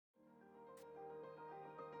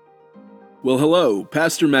Well, hello,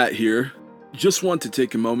 Pastor Matt here. Just want to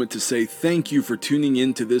take a moment to say thank you for tuning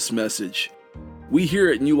in to this message. We here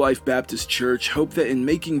at New Life Baptist Church hope that in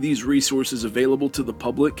making these resources available to the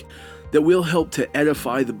public, that we'll help to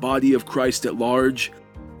edify the body of Christ at large,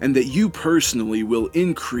 and that you personally will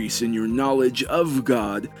increase in your knowledge of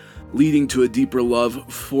God, leading to a deeper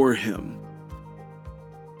love for Him.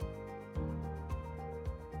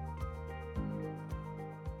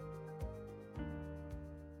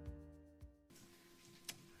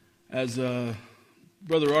 As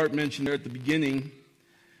Brother Art mentioned there at the beginning,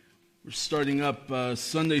 we're starting up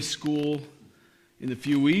Sunday school in a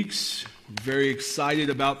few weeks. We're very excited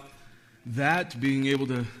about that, being able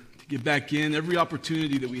to get back in. Every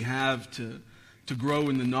opportunity that we have to grow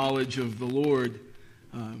in the knowledge of the Lord.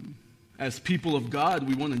 As people of God,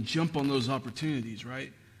 we want to jump on those opportunities,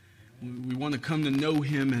 right? We want to come to know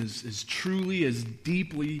Him as truly, as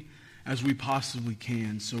deeply as we possibly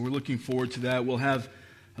can. So we're looking forward to that. We'll have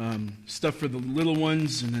stuff for the little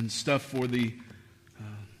ones, and then stuff for the,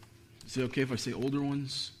 is it okay if I say older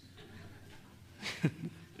ones?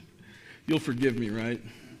 You'll forgive me, right?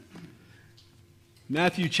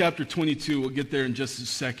 Matthew chapter 22, we'll get there in just a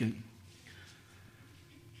second.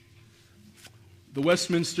 The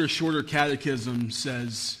Westminster Shorter Catechism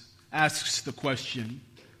asks the question,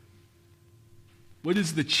 what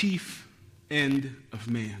is the chief end of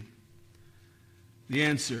man? The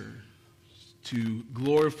answer, to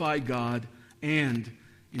glorify God and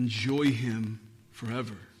enjoy Him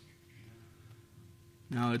forever.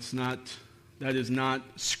 Now, that is not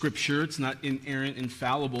scripture, it's not inerrant,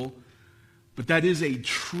 infallible, but that is a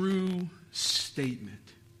true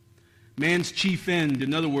statement. Man's chief end,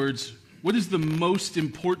 in other words, what is the most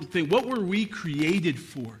important thing? What were we created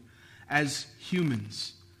for as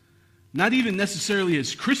humans? Not even necessarily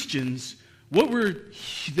as Christians. What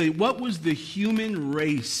was the human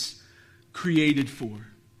race created for?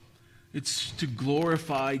 It's to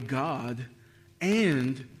glorify God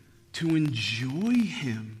and to enjoy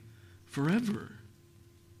Him forever.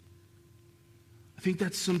 I think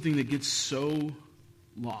that's something that gets so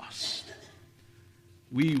lost.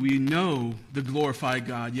 We know the glorify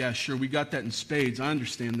God. Yeah, sure, we got that in spades. I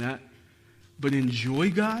understand that. But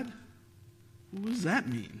enjoy God? What does that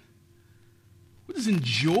mean? What does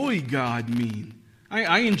enjoy God mean?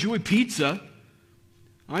 I enjoy pizza.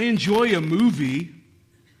 I enjoy a movie.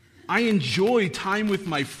 I enjoy time with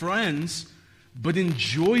my friends, but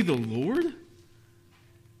enjoy the Lord?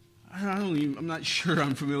 I'm not sure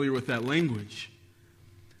I'm familiar with that language.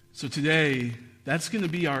 So today, that's going to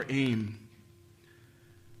be our aim.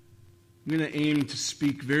 I'm going to aim to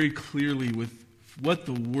speak very clearly with what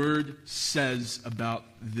the Word says about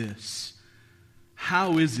this.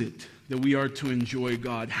 How is it that we are to enjoy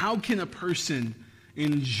God? How can a person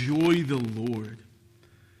enjoy the Lord?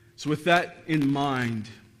 So with that in mind,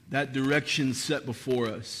 that direction set before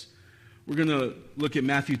us, we're going to look at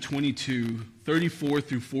Matthew 22, 34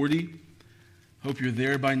 through 40. Hope you're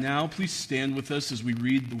there by now. Please stand with us as we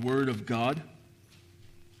read the Word of God.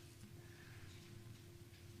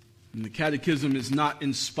 And the Catechism is not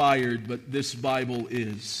inspired, but this Bible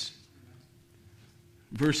is.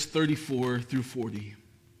 Verse 34 through 40.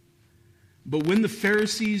 But when the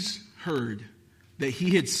Pharisees heard that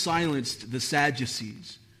He had silenced the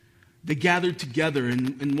Sadducees, they gathered together,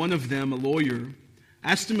 and one of them, a lawyer,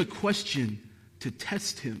 asked Him a question to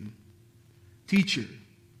test Him. Teacher,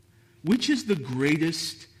 which is the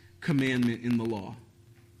greatest commandment in the law?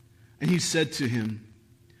 And He said to him,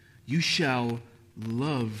 you shall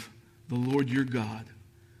love the Lord your God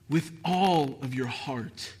with all of your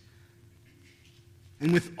heart,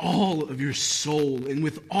 and with all of your soul, and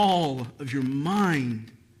with all of your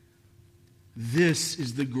mind. This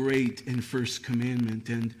is the great and first commandment,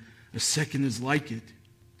 and a second is like it.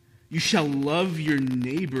 You shall love your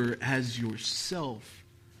neighbor as yourself.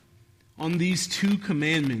 On these two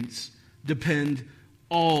commandments depend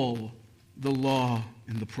all the law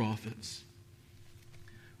and the prophets.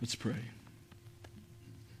 Let's pray.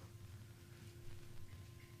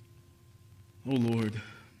 Oh Lord,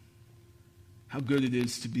 how good it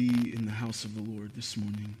is to be in the house of the Lord this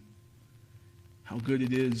morning. How good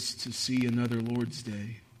it is to see another Lord's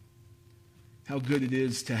Day. How good it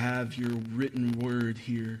is to have your written word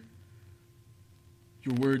here.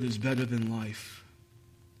 Your word is better than life.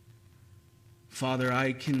 Father,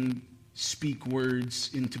 I can speak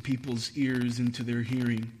words into people's ears, into their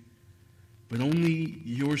hearing, but only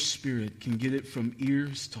your Spirit can get it from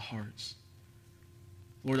ears to hearts.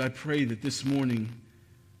 Lord, I pray that this morning,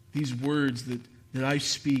 these words that I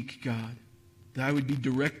speak, God, that I would be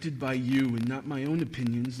directed by you and not my own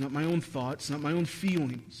opinions, not my own thoughts, not my own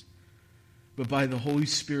feelings, but by the Holy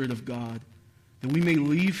Spirit of God, that we may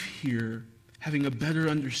leave here having a better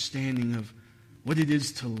understanding of what it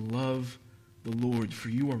is to love the Lord, for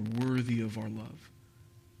you are worthy of our love.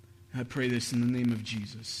 And I pray this in the name of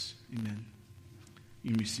Jesus. Amen.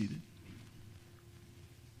 You can be seated.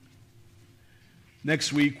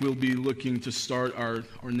 Next week, we'll be looking to start our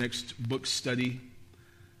next book study.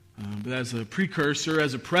 But as a precursor,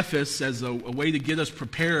 as a preface, as a way to get us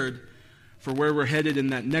prepared for where we're headed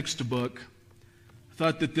in that next book, I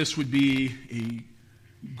thought that this would be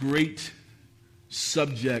a great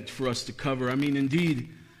subject for us to cover. I mean, indeed,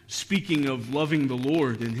 speaking of loving the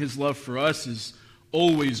Lord and His love for us is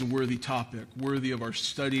always a worthy topic, worthy of our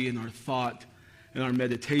study and our thought and our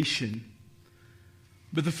meditation.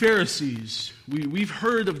 But the Pharisees, we've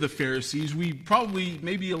heard of the Pharisees. We probably,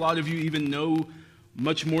 maybe a lot of you even know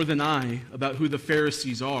much more than I about who the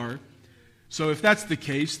Pharisees are. So if that's the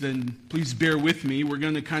case, then please bear with me. We're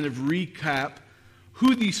going to kind of recap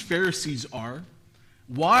who these Pharisees are.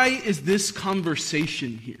 Why is this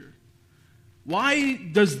conversation here? Why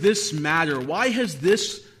does this matter? Why has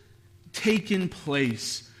this taken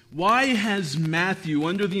place? Why has Matthew,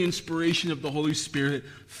 under the inspiration of the Holy Spirit,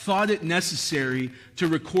 thought it necessary to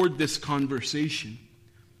record this conversation?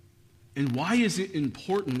 And why is it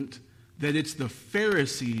important that it's the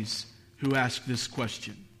Pharisees who ask this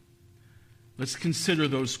question? Let's consider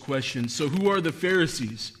those questions. So who are the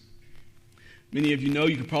Pharisees? Many of you know,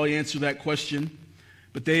 you could probably answer that question,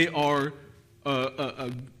 but they are a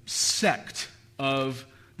sect of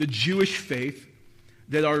the Jewish faith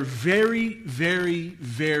that are very, very,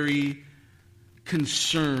 very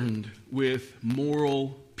concerned with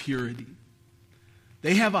moral purity.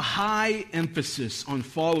 They have a high emphasis on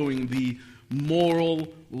following the moral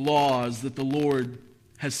laws that the Lord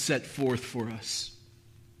has set forth for us.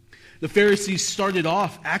 The Pharisees started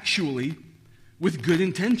off actually with good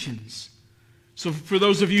intentions. So for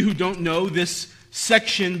those of you who don't know, this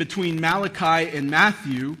section between Malachi and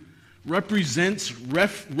Matthew represents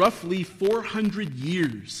roughly 400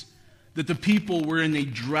 years that the people were in a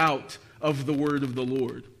drought of the word of the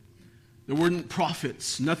Lord. There weren't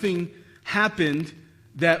prophets. Nothing happened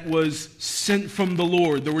that was sent from the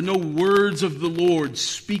Lord. There were no words of the Lord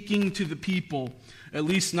speaking to the people, at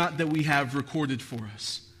least not that we have recorded for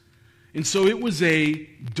us. And so it was a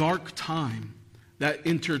dark time, that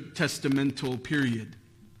intertestamental period.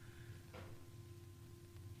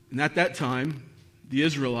 And at that time, the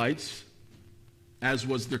Israelites, as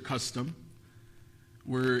was their custom,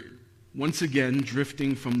 were once again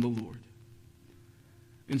drifting from the Lord.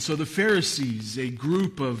 And so the Pharisees, a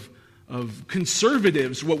group of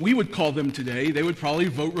conservatives, what we would call them today, they would probably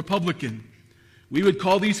vote Republican. We would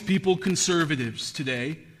call these people conservatives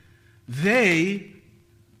today. They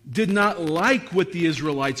did not like what the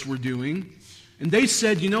Israelites were doing, and they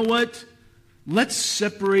said, you know what? Let's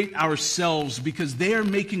separate ourselves because they are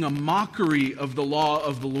making a mockery of the law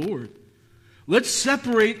of the Lord. Let's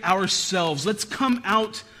separate ourselves. Let's come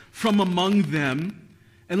out from among them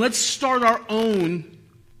and let's start our own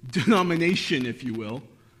denomination, if you will.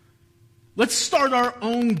 Let's start our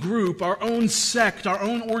own group, our own sect, our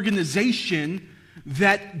own organization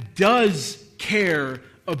that does care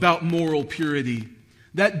about moral purity,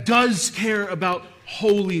 that does care about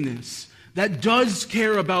holiness, that does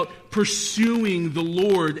care about pursuing the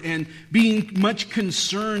Lord and being much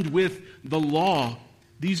concerned with the law.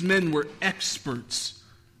 These men were experts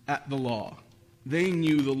at the law. They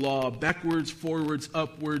knew the law backwards, forwards,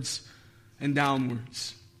 upwards, and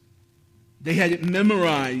downwards. They had it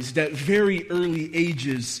memorized at very early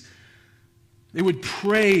ages. They would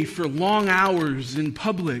pray for long hours in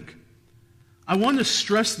public. I want to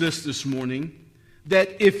stress this morning,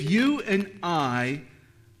 that if you and I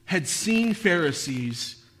had seen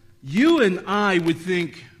Pharisees, you and I would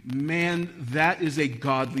think, man, that is a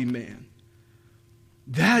godly man.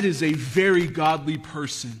 That is a very godly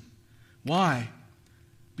person. Why?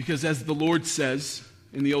 Because as the Lord says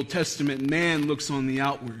in the Old Testament, man looks on the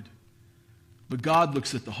outward, but God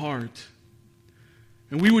looks at the heart.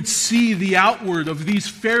 And we would see the outward of these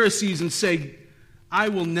Pharisees and say, I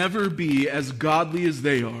will never be as godly as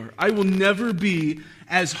they are. I will never be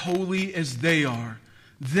as holy as they are.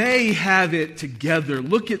 They have it together.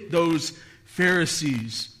 Look at those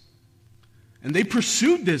Pharisees. And they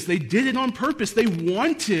pursued this. They did it on purpose. They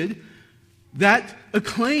wanted that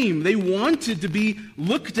acclaim. They wanted to be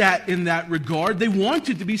looked at in that regard. They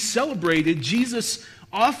wanted to be celebrated. Jesus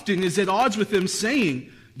often is at odds with them,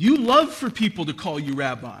 saying, you love for people to call you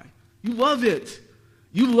rabbi. You love it.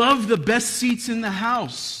 You love the best seats in the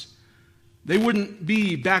house. They wouldn't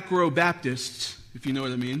be back row Baptists, if you know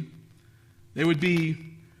what I mean. They would be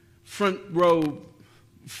front row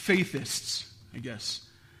faithists. I guess.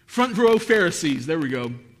 Front row Pharisees, there we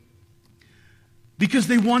go. Because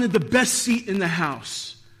they wanted the best seat in the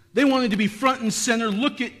house. They wanted to be front and center.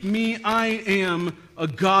 Look at me, I am a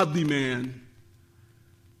godly man.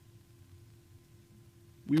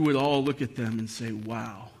 We would all look at them and say,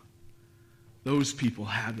 wow, those people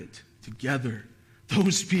have it together.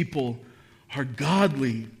 Those people are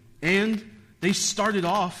godly. And they started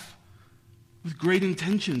off with great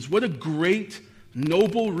intentions. What a great,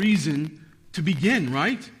 noble reason to begin,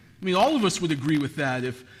 right? I mean, all of us would agree with that.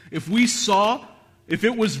 If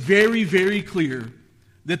it was very, very clear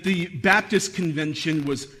that the Baptist convention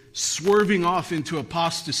was swerving off into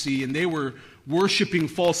apostasy and they were worshiping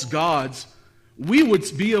false gods, we would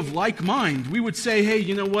be of like mind. We would say, hey,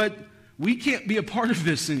 you know what? We can't be a part of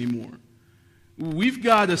this anymore. We've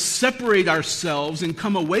got to separate ourselves and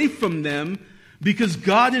come away from them because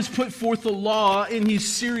God has put forth a law and He's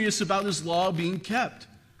serious about His law being kept.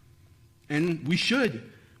 And we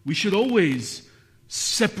should. We should always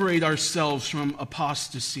separate ourselves from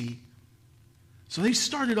apostasy. So they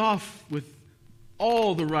started off with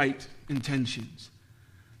all the right intentions.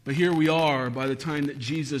 But here we are, by the time that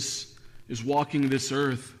Jesus is walking this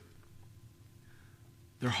earth,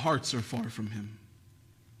 their hearts are far from Him.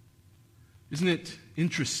 Isn't it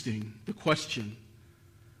interesting, the question,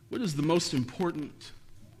 what is the most important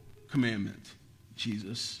commandment,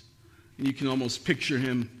 Jesus? And you can almost picture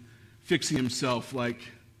Him fixing Himself like,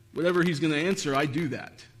 whatever He's going to answer, I do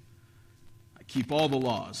that. I keep all the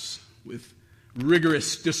laws with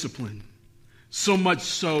rigorous discipline. So much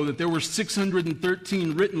so that there were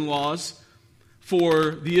 613 written laws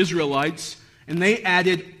for the Israelites, and they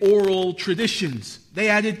added oral traditions. They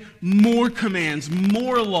added more commands,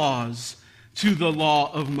 more laws to the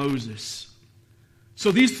law of Moses.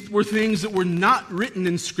 So these were things that were not written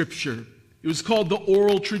in Scripture. It was called the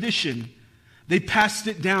oral tradition. They passed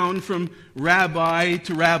it down from rabbi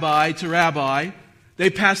to rabbi to rabbi. They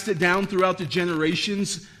passed it down throughout the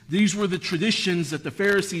generations. These were the traditions that the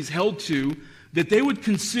Pharisees held to, that they would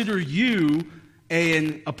consider you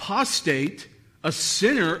an apostate, a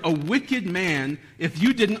sinner, a wicked man, if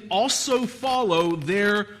you didn't also follow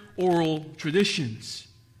their oral traditions.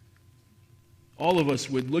 All of us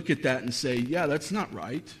would look at that and say, yeah, that's not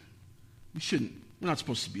right. We're not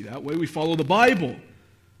supposed to be that way. We follow the Bible.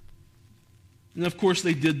 And of course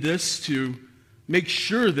they did this to make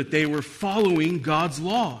sure that they were following God's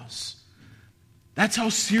laws. That's how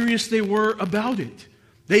serious they were about it.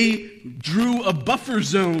 They drew a buffer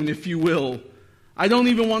zone, if you will. I don't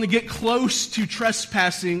even want to get close to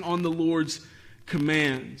trespassing on the Lord's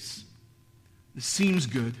commands. It seems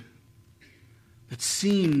good. It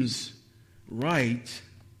seems right.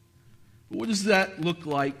 But what does that look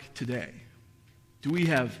like today? Do we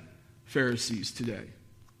have Pharisees today?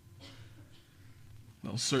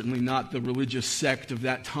 Well, certainly not the religious sect of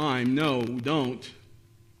that time. No, we don't.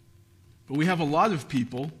 But we have a lot of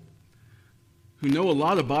people who know a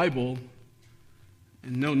lot of Bible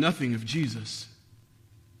and know nothing of Jesus.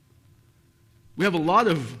 We have a lot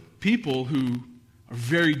of people who are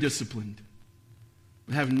very disciplined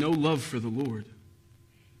but have no love for the Lord.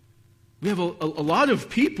 We have a lot of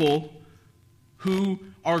people who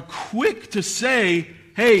are quick to say,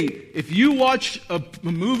 hey, if you watch a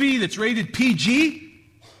movie that's rated PG,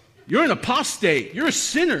 you're an apostate. You're a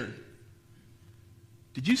sinner.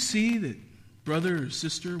 Did you see that brother or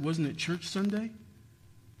sister wasn't at church Sunday?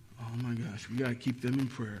 Oh my gosh, we got to keep them in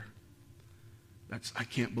prayer. I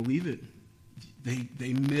can't believe it.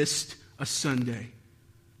 They missed a Sunday.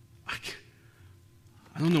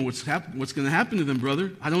 I don't know what's going to happen to them,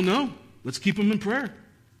 brother. I don't know. Let's keep them in prayer.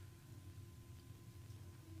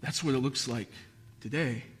 That's what it looks like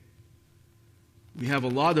today. We have a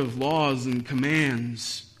lot of laws and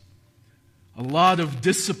commands, a lot of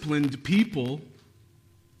disciplined people.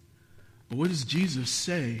 But what does Jesus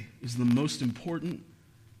say is the most important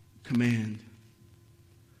command?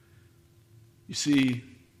 You see,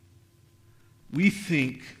 we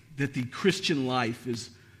think that the Christian life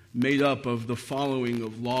is made up of the following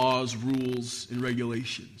of laws, rules, and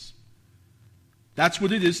regulations. That's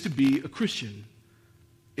what it is to be a Christian,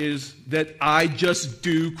 is that I just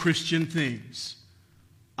do Christian things.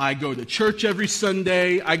 I go to church every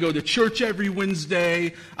Sunday. I go to church every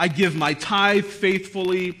Wednesday. I give my tithe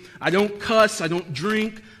faithfully. I don't cuss. I don't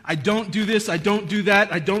drink. I don't do this. I don't do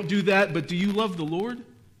that. I don't do that. But do you love the Lord?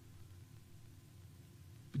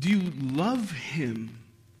 Do you love Him?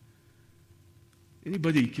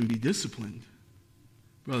 Anybody can be disciplined.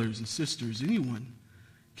 Brothers and sisters, anyone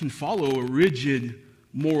can follow a rigid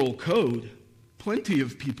moral code. Plenty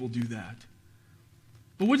of people do that.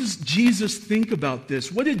 But what does Jesus think about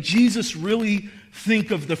this? What did Jesus really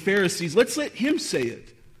think of the Pharisees? Let's let him say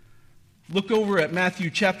it. Look over at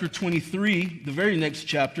Matthew chapter 23, the very next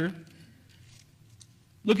chapter.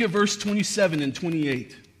 Look at verse 27 and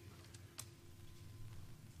 28.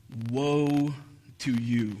 Woe to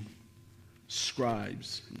you,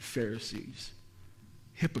 scribes and Pharisees,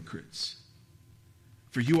 hypocrites,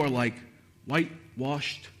 for you are like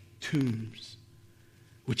whitewashed tombs,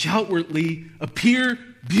 which outwardly appear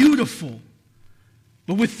beautiful,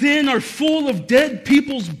 but within are full of dead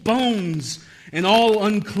people's bones and all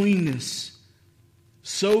uncleanness.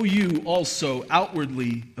 So you also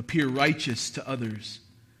outwardly appear righteous to others,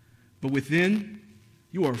 but within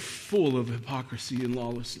you are full of hypocrisy and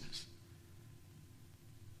lawlessness.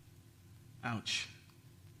 Ouch.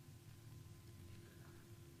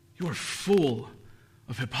 You are full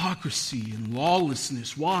of hypocrisy and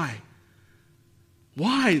lawlessness. Why?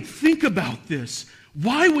 Why? Think about this.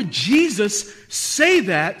 Why would Jesus say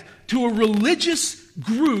that to a religious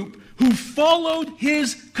group who followed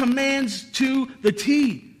his commands to the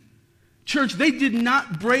T? Church, they did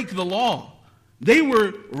not break the law. They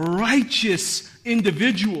were righteous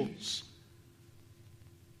individuals.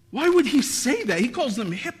 Why would he say that? He calls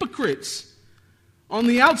them hypocrites. On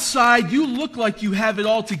the outside, you look like you have it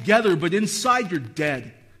all together, but inside you're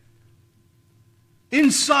dead.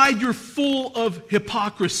 Inside you're full of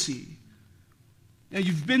hypocrisy. Now,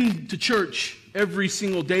 you've been to church every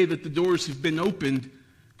single day that the doors have been opened.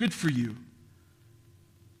 Good for you.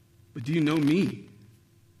 But do you know me?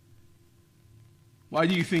 Why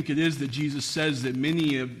do you think it is that Jesus says that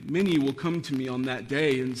many will come to me on that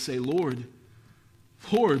day and say, Lord,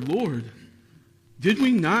 Lord, Lord, did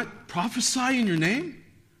we not prophesy in your name?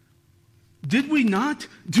 Did we not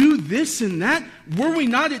do this and that? Were we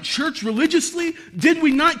not at church religiously? Did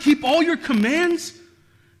we not keep all your commands?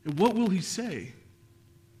 And what will he say?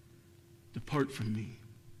 Depart from me.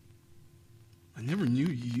 I never knew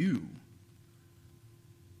you.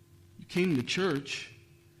 You came to church,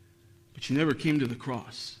 but you never came to the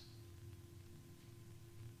cross.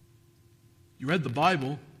 You read the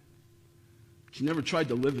Bible, but you never tried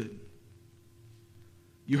to live it.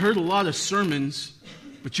 You heard a lot of sermons,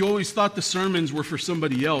 but you always thought the sermons were for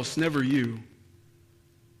somebody else, never you.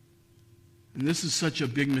 And this is such a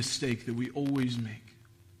big mistake that we always make,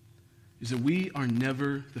 is that we are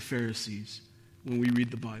never the Pharisees when we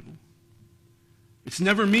read the Bible. It's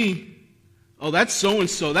never me. Oh, that's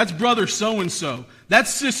so-and-so. That's brother so-and-so.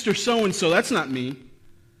 That's sister so-and-so. That's not me.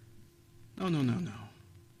 No.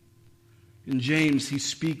 In James, he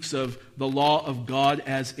speaks of the law of God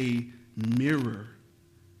as a mirror.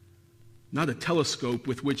 Not a telescope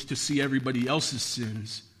with which to see everybody else's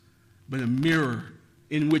sins, but a mirror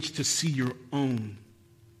in which to see your own.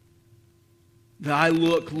 That I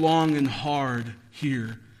look long and hard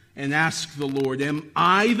here and ask the Lord, am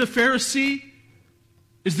I the Pharisee?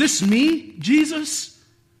 Is this me, Jesus?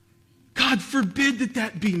 God forbid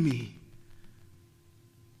that be me.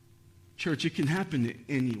 Church, it can happen to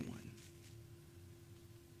anyone.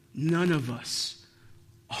 None of us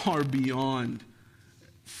are beyond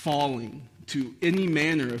falling to any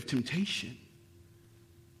manner of temptation.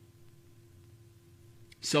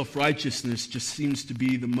 Self-righteousness just seems to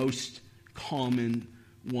be the most common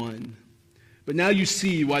one. But now you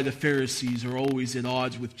see why the Pharisees are always at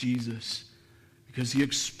odds with Jesus, because he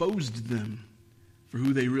exposed them for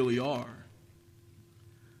who they really are.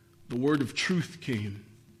 The word of truth came.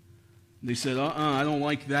 They said, I don't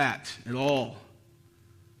like that at all.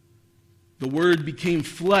 The word became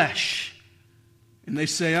flesh. And they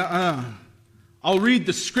say, I'll read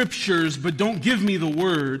the scriptures, but don't give me the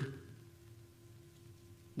word.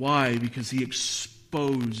 Why? Because he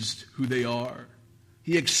exposed who they are.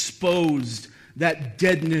 He exposed that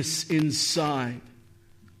deadness inside.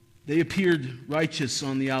 They appeared righteous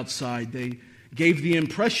on the outside. They gave the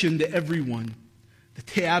impression to everyone that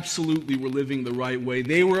they absolutely were living the right way.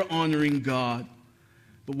 They were honoring God.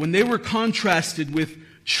 But when they were contrasted with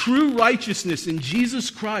true righteousness in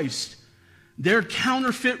Jesus Christ, their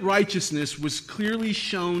counterfeit righteousness was clearly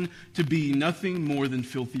shown to be nothing more than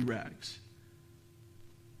filthy rags.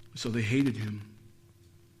 So they hated him.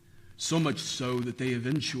 So much so that they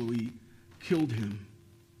eventually killed him.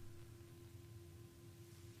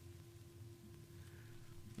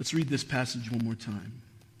 Let's read this passage one more time,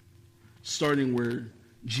 starting where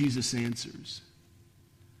Jesus answers.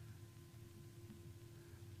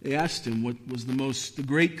 They asked him what was the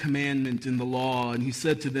great commandment in the law, and he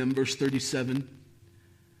said to them, verse 37,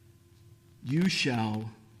 you shall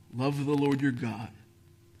love the Lord your God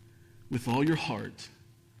with all your heart,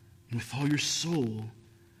 and with all your soul,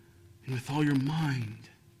 and with all your mind.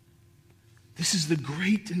 This is the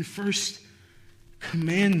great and first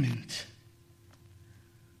commandment.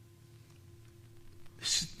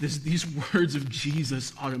 These words of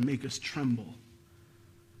Jesus ought to make us tremble.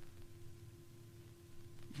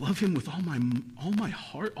 Love him with all my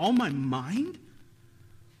heart, all my mind,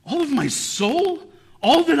 all of my soul,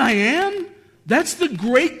 all that I am. That's the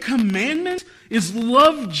great commandment, is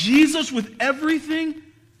love Jesus with everything.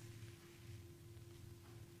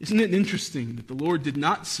 Isn't it interesting that the Lord did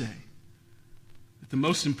not say that the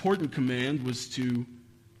most important command was to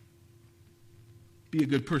be a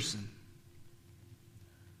good person?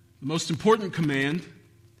 The most important command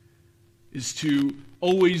is to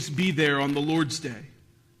always be there on the Lord's day.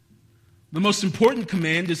 The most important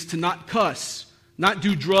command is to not cuss, not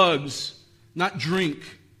do drugs, not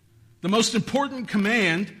drink. The most important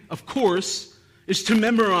command, of course, is to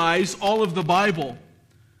memorize all of the Bible.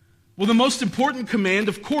 Well, the most important command,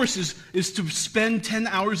 of course, is to spend 10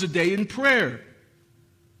 hours a day in prayer.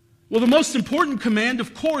 Well, the most important command,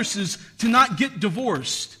 of course, is to not get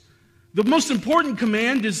divorced. The most important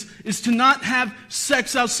command is to not have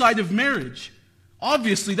sex outside of marriage.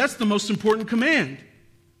 Obviously, that's the most important command.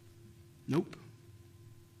 Nope.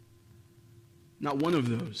 Not one of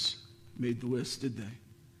those made the list, did they?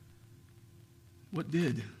 What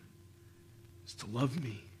did? Is to love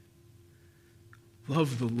me.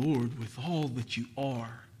 Love the Lord with all that you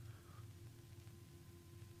are.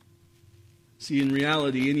 See, in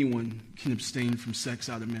reality, anyone can abstain from sex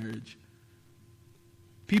out of marriage.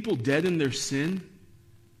 People dead in their sin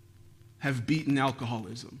have beaten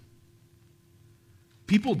alcoholism.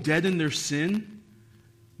 People dead in their sin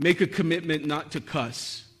make a commitment not to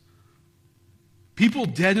cuss. People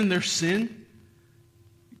dead in their sin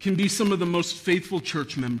can be some of the most faithful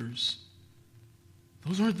church members.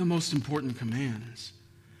 Those aren't the most important commands.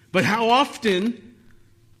 But how often,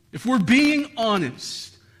 if we're being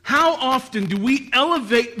honest, how often do we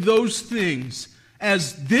elevate those things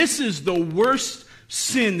as this is the worst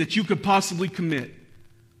sin that you could possibly commit?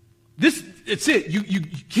 It's it. You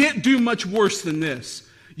can't do much worse than this.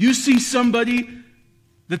 You see somebody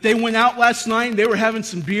that they went out last night and they were having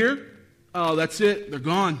some beer. Oh, that's it. They're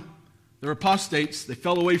gone. They're apostates. They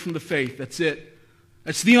fell away from the faith. That's it.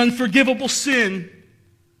 That's the unforgivable sin.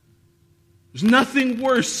 There's nothing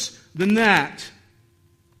worse than that.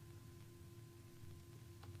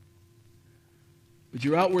 But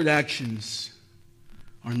your outward actions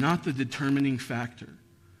are not the determining factor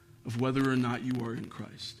of whether or not you are in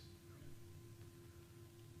Christ.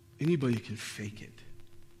 Anybody can fake it.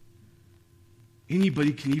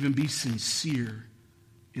 Anybody can even be sincere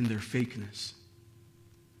in their fakeness.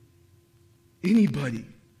 Anybody.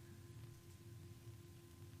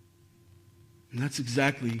 And that's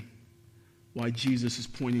exactly why Jesus is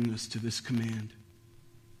pointing us to this command.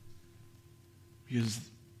 Because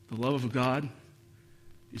the love of God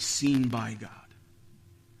is seen by God.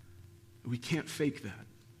 We can't fake that.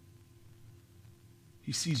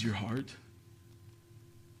 He sees your heart.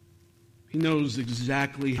 He knows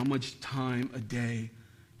exactly how much time a day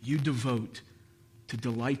you devote to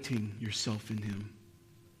delighting yourself in Him.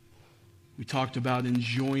 We talked about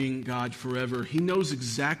enjoying God forever. He knows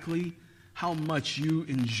exactly how much you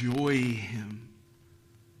enjoy Him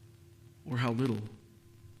or how little.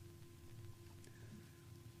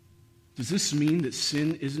 Does this mean that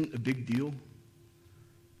sin isn't a big deal?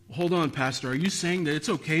 Well, hold on, Pastor. Are you saying that it's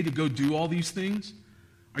okay to go do all these things?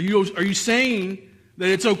 Are you saying that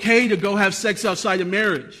it's okay to go have sex outside of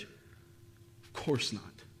marriage? Of course not.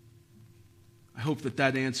 I hope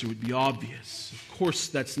that answer would be obvious. Of course,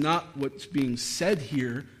 that's not what's being said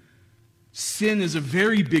here. Sin is a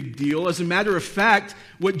very big deal. As a matter of fact,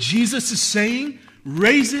 what Jesus is saying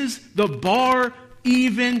raises the bar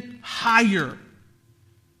even higher.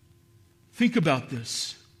 Think about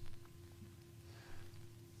this.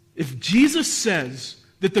 If Jesus says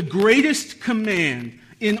that the greatest command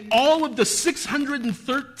in all of the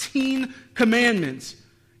 613 commandments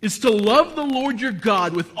is to love the Lord your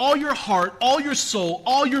God with all your heart, all your soul,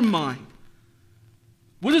 all your mind,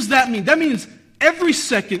 what does that mean? That means every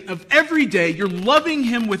second of every day you're loving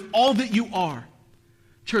Him with all that you are.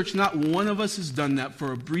 Church, not one of us has done that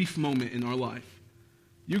for a brief moment in our life.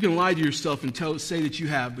 You can lie to yourself and say that you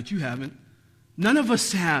have, but you haven't. None of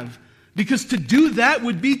us have. Because to do that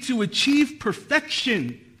would be to achieve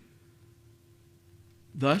perfection.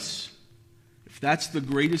 Thus, if that's the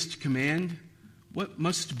greatest command, what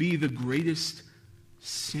must be the greatest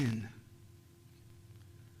sin?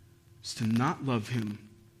 It's to not love Him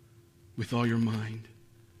with all your mind,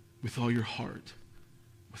 with all your heart,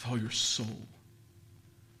 with all your soul.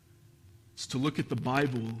 It's to look at the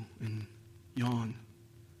Bible and yawn.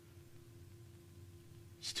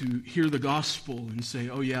 It's to hear the gospel and say,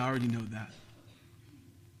 oh yeah, I already know that.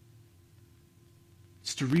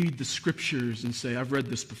 It's to read the scriptures and say, I've read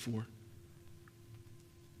this before.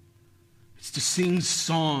 It's to sing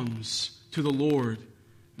songs to the Lord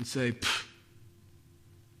and say,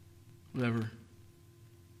 whatever.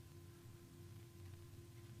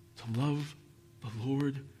 To love the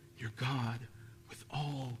Lord your God with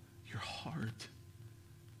all your heart.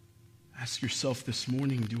 Ask yourself this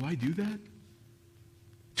morning, do I do that?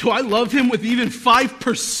 Do I love him with even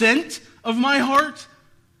 5% of my heart?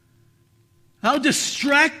 How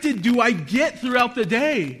distracted do I get throughout the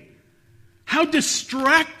day? How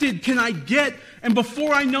distracted can I get? And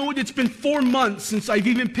before I know it, it's been 4 months since I've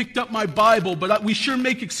even picked up my Bible, but we sure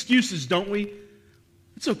make excuses, don't we?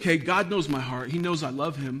 It's okay. God knows my heart. He knows I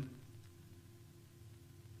love him.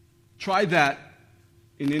 Try that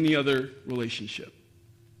in any other relationship.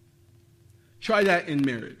 Try that in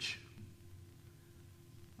marriage.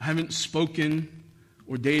 I haven't spoken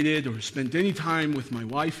or dated or spent any time with my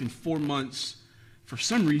wife in 4 months. For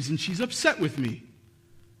some reason, she's upset with me.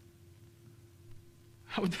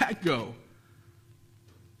 How would that go?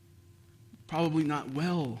 Probably not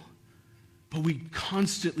well. But we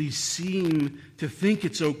constantly seem to think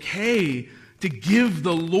it's okay to give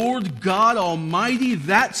the Lord God Almighty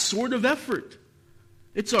that sort of effort.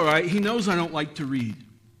 It's all right. He knows I don't like to read.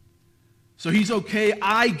 So he's okay.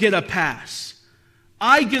 I get a pass.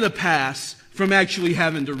 I get a pass from actually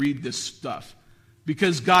having to read this stuff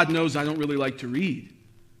because God knows I don't really like to read.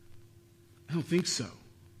 I don't think so.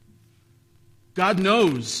 God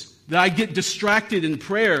knows that I get distracted in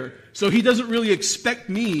prayer, so he doesn't really expect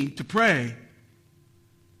me to pray.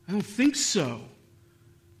 I don't think so.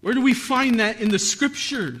 Where do we find that in the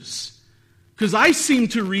scriptures? Because I seem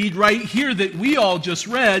to read right here that we all just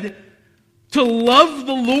read, to love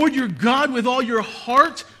the Lord your God with all your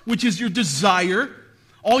heart, which is your desire,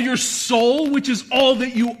 all your soul, which is all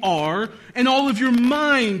that you are, and all of your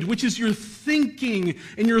mind, which is your thinking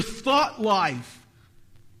and your thought life.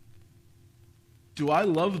 Do I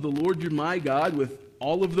love the Lord your my God with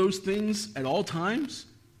all of those things at all times?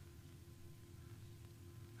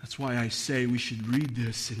 That's why I say we should read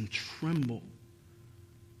this and tremble.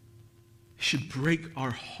 It should break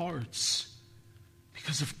our hearts.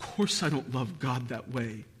 Because of course I don't love God that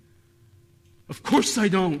way. Of course I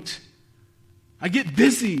don't. I get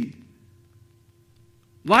busy.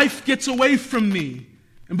 Life gets away from me.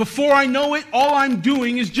 And before I know it, all I'm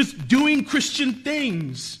doing is just doing Christian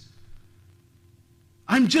things.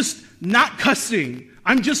 I'm just not cussing.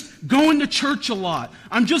 I'm just going to church a lot.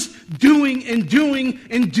 I'm just doing and doing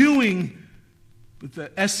and doing. But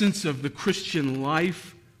the essence of the Christian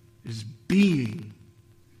life is being.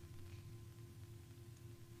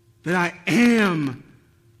 That I am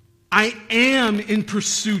in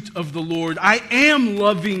pursuit of the Lord. I am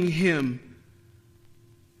loving him.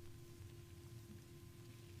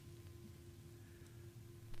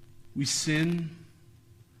 We sin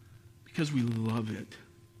because we love it.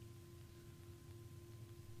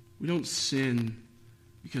 We don't sin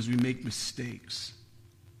because we make mistakes.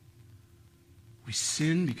 We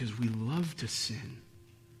sin because we love to sin.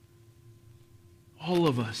 All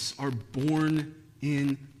of us are born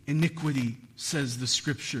in iniquity, says the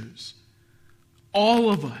scriptures.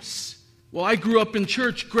 All of us. Well, I grew up in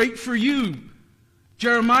church. Great for you.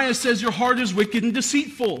 Jeremiah says your heart is wicked and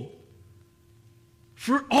deceitful.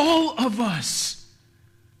 For all of us.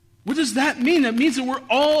 What does that mean? That means that we're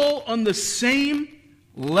all on the same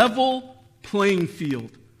level playing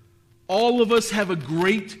field. All of us have a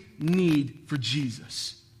great need for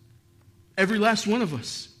Jesus. Every last one of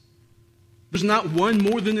us. There's not one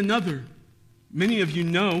more than another. Many of you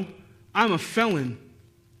know I'm a felon.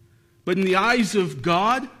 But in the eyes of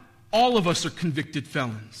God, all of us are convicted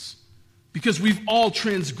felons. Because we've all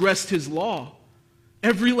transgressed his law.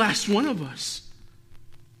 Every last one of us.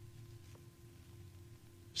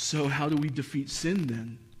 So how do we defeat sin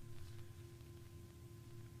then?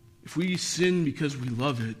 If we sin because we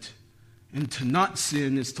love it, and to not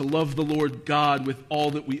sin is to love the Lord God with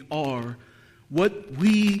all that we are, what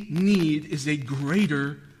we need is a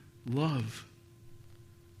greater love.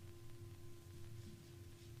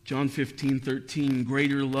 John 15:13,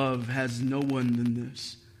 greater love has no one than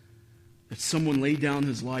this, that someone lay down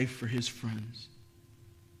his life for his friends.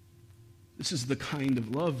 This is the kind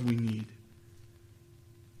of love we need.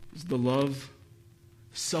 This is the love,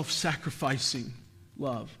 self-sacrificing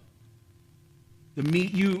love. The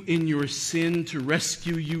meet you in your sin to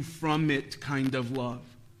rescue you from it kind of love.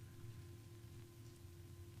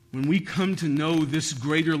 When we come to know this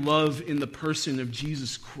greater love in the person of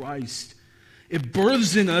Jesus Christ, it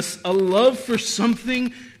births in us a love for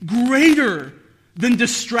something greater than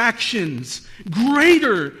distractions,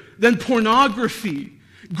 greater than pornography,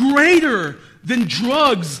 greater than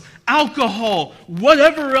drugs, alcohol,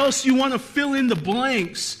 whatever else you want to fill in the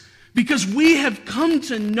blanks, because we have come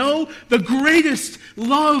to know the greatest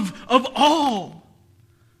love of all.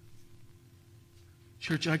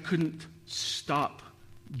 Church, I couldn't stop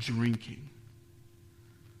drinking.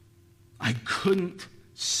 I couldn't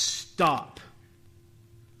stop.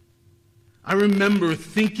 I remember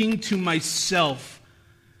thinking to myself,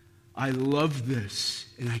 I love this,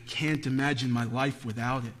 and I can't imagine my life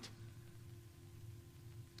without it.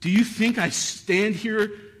 Do you think I stand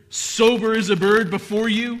here sober as a bird before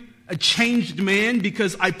you, a changed man,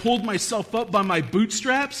 because I pulled myself up by my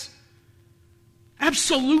bootstraps?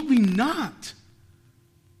 Absolutely not.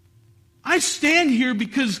 I stand here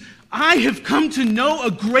because I have come to know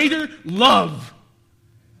a greater love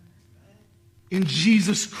in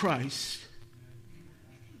Jesus Christ.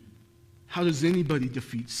 How does anybody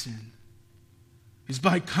defeat sin? It's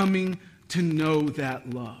by coming to know that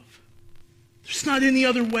love. There's not any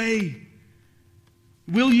other way.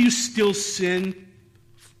 Will you still sin?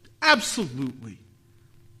 Absolutely.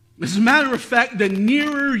 As a matter of fact, the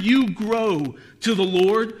nearer you grow to the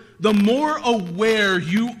Lord, the more aware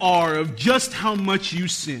you are of just how much you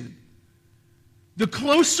sin. The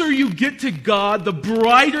closer you get to God, the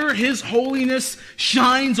brighter His holiness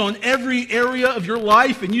shines on every area of your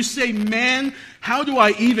life. And you say, man, how do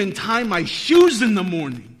I even tie my shoes in the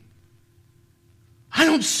morning? I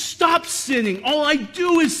don't stop sinning. All I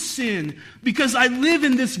do is sin because I live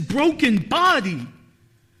in this broken body.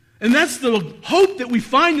 And that's the hope that we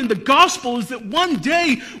find in the gospel, is that one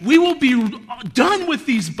day we will be done with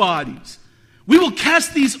these bodies. We will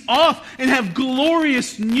cast these off and have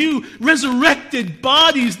glorious, new, resurrected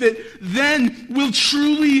bodies that then will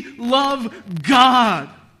truly love God.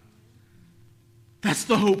 That's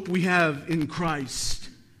the hope we have in Christ.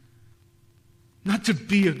 Not to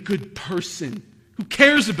be a good person. Who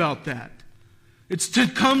cares about that? It's to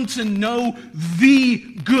come to know the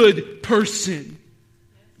good person.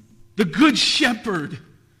 The good shepherd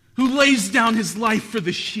who lays down his life for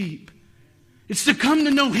the sheep. It's to come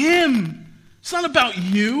to know Him. It's not about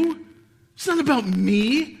you. It's not about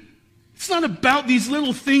me. It's not about these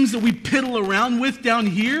little things that we piddle around with down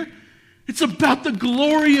here. It's about the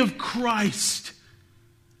glory of Christ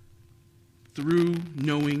through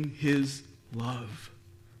knowing His love.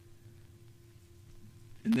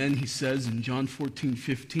 And then He says in John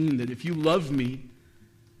 14:15 that if you love me,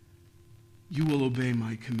 you will obey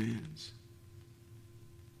my commands.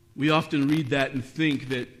 We often read that and think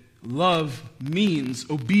that love means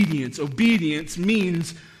obedience. Obedience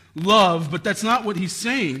means love, but that's not what He's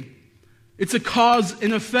saying. It's a cause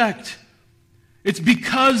and effect. It's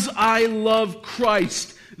because I love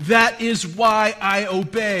Christ, that is why I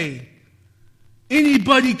obey.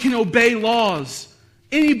 Anybody can obey laws.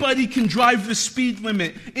 Anybody can drive the speed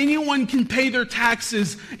limit. Anyone can pay their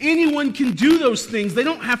taxes. Anyone can do those things. They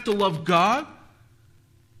don't have to love God.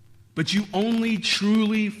 But you only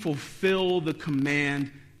truly fulfill the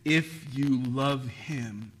command if you love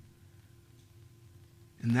Him.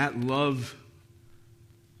 And that love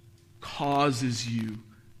causes you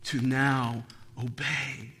to now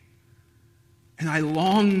obey. And I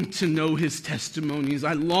long to know His testimonies.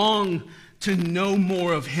 I long to know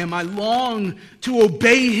more of Him. I long to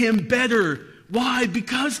obey Him better. Why?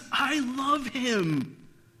 Because I love Him.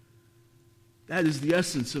 That is the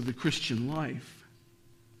essence of the Christian life.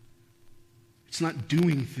 It's not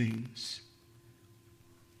doing things.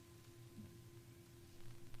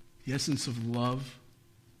 The essence of love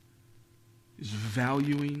is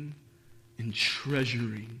valuing and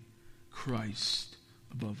treasuring Christ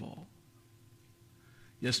above all.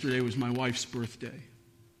 Yesterday was my wife's birthday.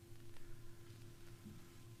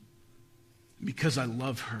 Because I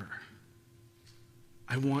love her,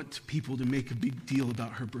 I want people to make a big deal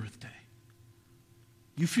about her birthday.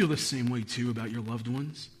 You feel the same way too about your loved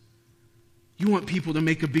ones? You want people to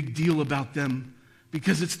make a big deal about them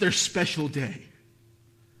because it's their special day.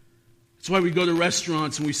 That's why we go to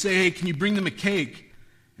restaurants and we say, hey, can you bring them a cake?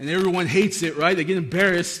 And everyone hates it, right? They get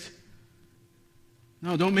embarrassed.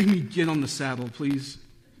 No, don't make me get on the saddle, please.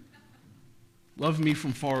 Love me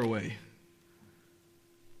from far away.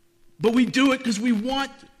 But we do it because we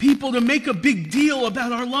want people to make a big deal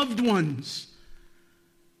about our loved ones.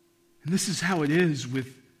 And this is how it is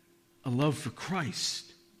with a love for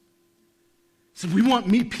Christ. So we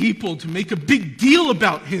want people to make a big deal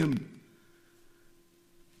about Him.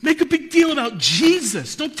 Make a big deal about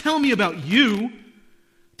Jesus. Don't tell me about you.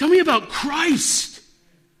 Tell me about Christ.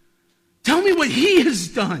 Tell me what He has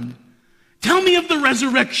done. Tell me of the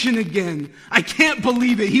resurrection again. I can't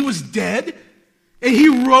believe it. He was dead. And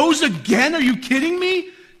he rose again? Are you kidding me?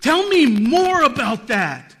 Tell me more about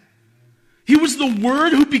that. He was the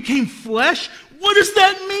Word who became flesh? What does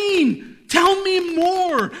that mean? Tell me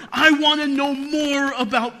more. I want to know more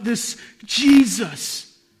about this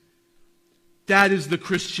Jesus. That is the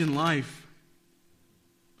Christian life.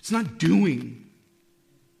 It's not doing.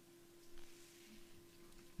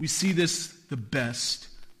 We see this the best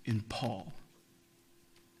in Paul.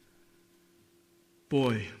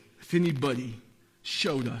 Boy, if anybody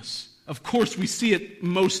showed us, of course we see it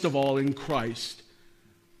most of all in Christ.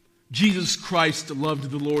 Jesus Christ loved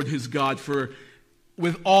the Lord his God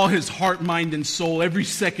with all his heart, mind, and soul every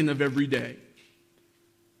second of every day.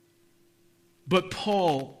 But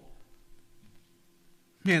Paul,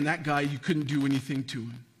 man, that guy, you couldn't do anything to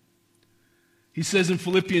him. He says in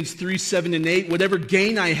Philippians 3, 7, and 8, whatever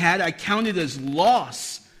gain I had, I counted as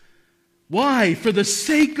loss. Why? For the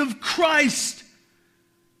sake of Christ.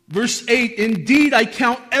 Verse 8, indeed, I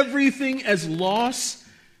count everything as loss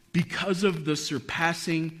because of the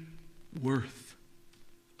surpassing worth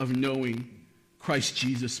of knowing Christ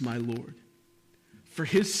Jesus my Lord. For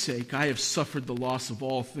his sake, I have suffered the loss of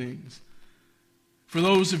all things. For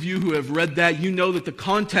those of you who have read that, you know that the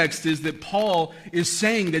context is that Paul is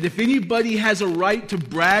saying that if anybody has a right to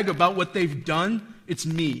brag about what they've done, it's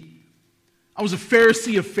me. I was a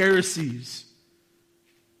Pharisee of Pharisees.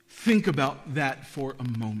 Think about that for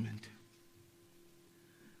a moment.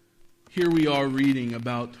 Here we are reading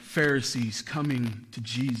about Pharisees coming to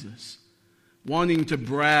Jesus, wanting to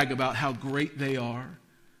brag about how great they are,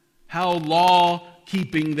 how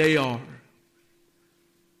law-keeping they are.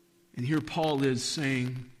 And here Paul is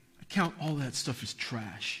saying, I count all that stuff as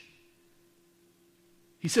trash.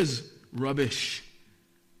 He says rubbish.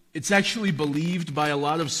 It's actually believed by a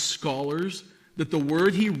lot of scholars that the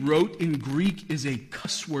word he wrote in Greek is a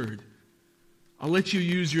cuss word. I'll let you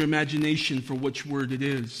use your imagination for which word it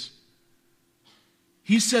is.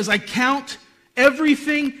 He says, I count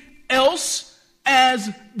everything else as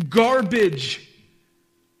garbage.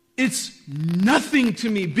 It's nothing to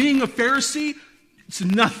me. Being a Pharisee, it's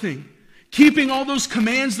nothing. Keeping all those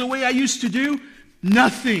commands the way I used to do,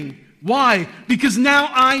 nothing. Why? Because now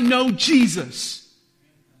I know Jesus.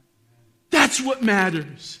 That's what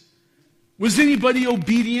matters. Was anybody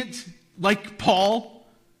obedient like Paul?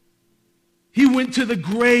 He went to the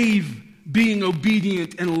grave being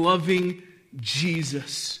obedient and loving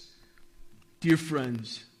Jesus. Dear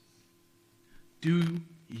friends, do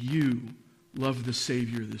you love the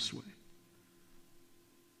Savior this way?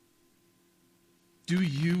 Do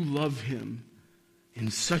you love him in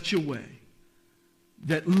such a way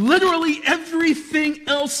that literally everything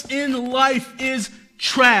else in life is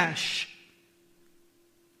trash?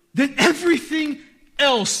 That everything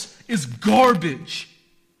else is garbage?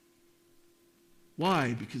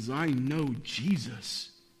 Why? Because I know Jesus.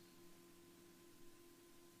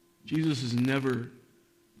 Jesus is never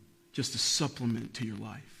just a supplement to your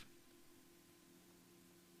life.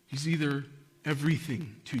 He's either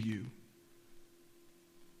everything to you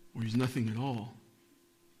or he's nothing at all.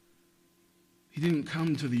 He didn't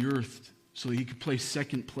come to the earth so he could play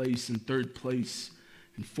second place and third place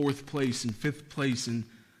and fourth place and fifth place in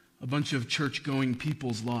a bunch of church-going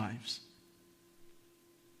people's lives.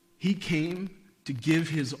 He came to give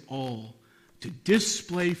his all, to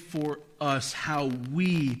display for us how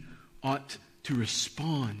we ought to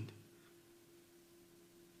respond.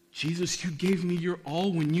 Jesus, you gave me your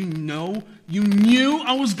all when you knew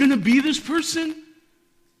I was going to be this person?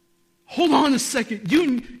 Hold on a second.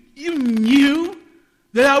 You knew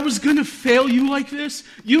that I was going to fail you like this?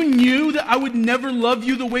 You knew that I would never love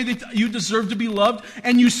you the way that you deserve to be loved,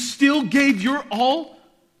 and you still gave your all?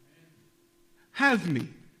 Have me.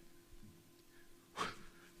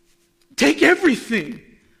 Take everything.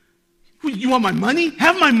 You want my money?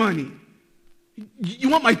 Have my money. You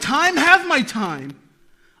want my time? Have my time.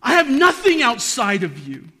 I have nothing outside of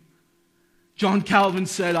you. John Calvin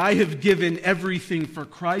said, I have given everything for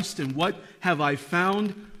Christ, and what have I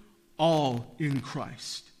found? All in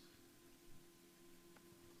Christ.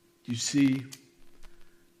 You see,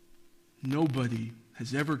 nobody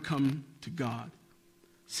has ever come to God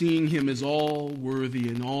seeing him as all worthy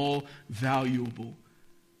and all valuable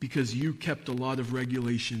because you kept a lot of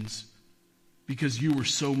regulations, because you were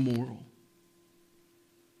so moral.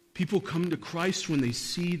 People come to Christ when they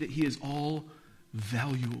see that he is all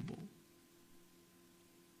valuable.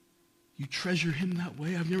 You treasure him that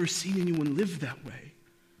way? I've never seen anyone live that way.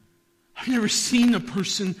 I've never seen a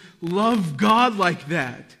person love God like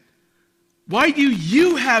that. Why do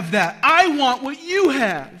you have that? I want what you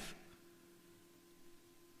have.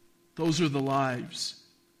 Those are the lives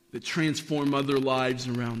that transform other lives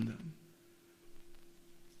around them.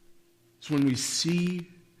 It's when we see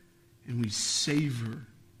and we savor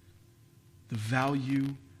the value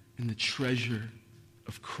and the treasure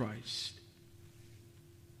of Christ.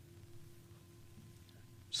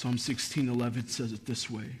 Psalm 16:11 says it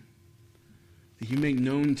this way, that you make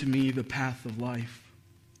known to me the path of life.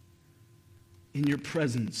 In your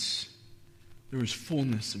presence there is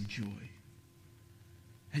fullness of joy.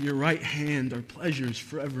 At your right hand are pleasures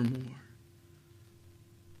forevermore.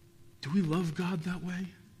 Do we love God that way?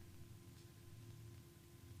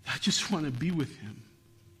 I just want to be with him.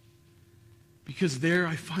 Because there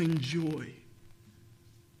I find joy.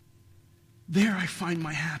 There I find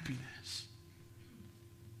my happiness.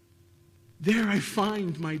 There I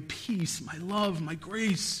find my peace, my love, my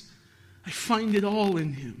grace. I find it all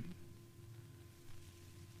in him.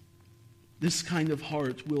 This kind of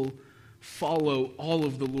heart will follow all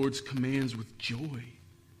of the Lord's commands with joy.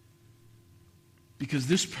 Because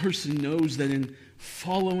this person knows that in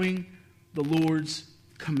following the Lord's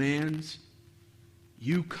commands,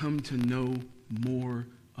 you come to know more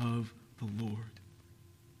of the Lord.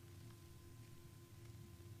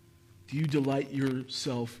 Do you delight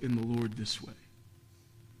yourself in the Lord this way?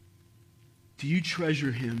 Do you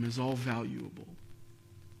treasure him as all valuable?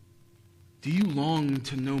 Do you long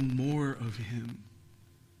to know more of him?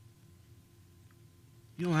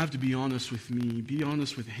 You don't have to be honest with me. Be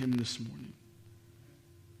honest with him this morning.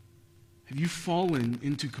 Have you fallen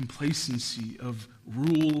into complacency of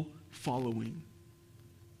rule following?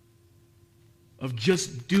 Of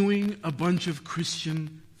just doing a bunch of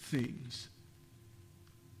Christian things?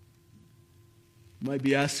 You might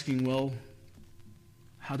be asking, well,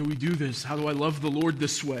 how do we do this? How do I love the Lord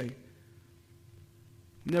this way?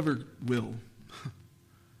 We never will.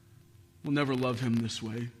 We'll never love him this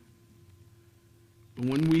way. But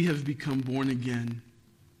when we have become born again,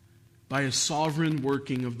 by a sovereign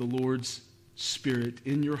working of the Lord's Spirit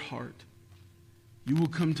in your heart, you will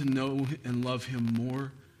come to know and love him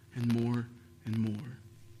more and more and more.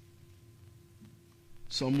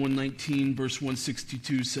 Psalm 119, verse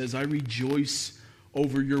 162 says, I rejoice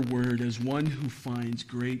over your word as one who finds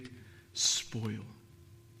great spoil.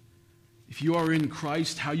 If you are in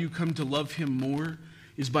Christ, how you come to love him more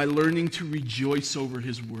is by learning to rejoice over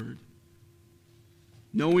his word.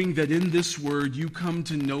 Knowing that in this word you come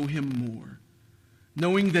to know him more.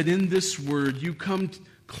 Knowing that in this word you come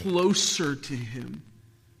closer to him.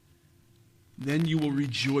 Then you will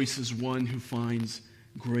rejoice as one who finds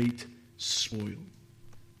great spoil.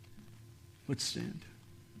 Let's stand.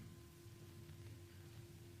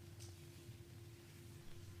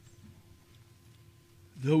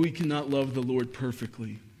 Though we cannot love the Lord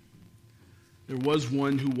perfectly, there was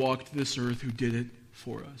one who walked this earth who did it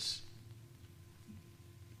for us.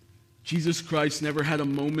 Jesus Christ never had a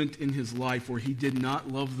moment in his life where he did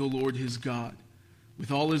not love the Lord his God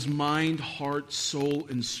with all his mind, heart, soul,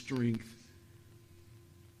 and strength.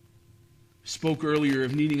 I spoke earlier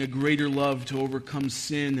of needing a greater love to overcome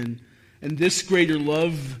sin, and this greater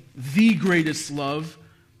love, the greatest love,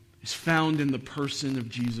 is found in the person of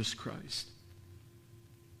Jesus Christ.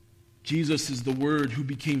 Jesus is the Word who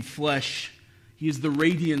became flesh. He is the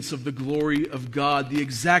radiance of the glory of God, the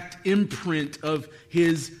exact imprint of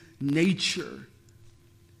his nature.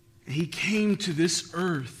 And he came to this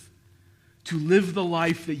earth to live the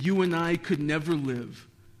life that you and I could never live.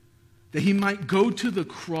 That he might go to the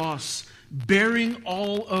cross, bearing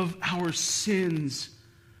all of our sins,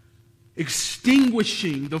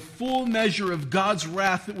 extinguishing the full measure of God's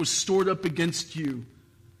wrath that was stored up against you.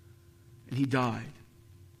 And he died.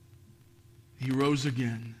 He rose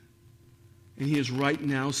again. And he is right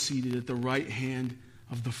now seated at the right hand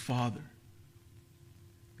of the Father.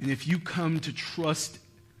 And if you come to trust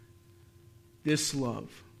this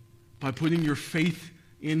love by putting your faith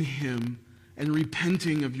in him and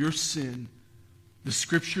repenting of your sin, the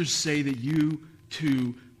scriptures say that you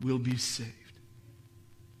too will be saved.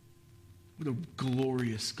 What a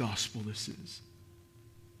glorious gospel this is.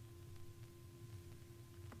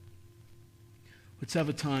 Let's have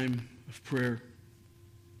a time of prayer.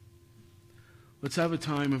 Let's have a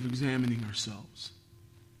time of examining ourselves.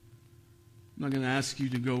 I'm not going to ask you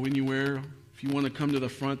to go anywhere. If you want to come to the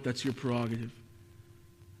front, that's your prerogative.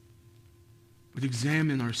 But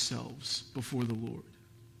examine ourselves before the Lord.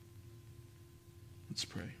 Let's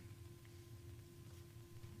pray.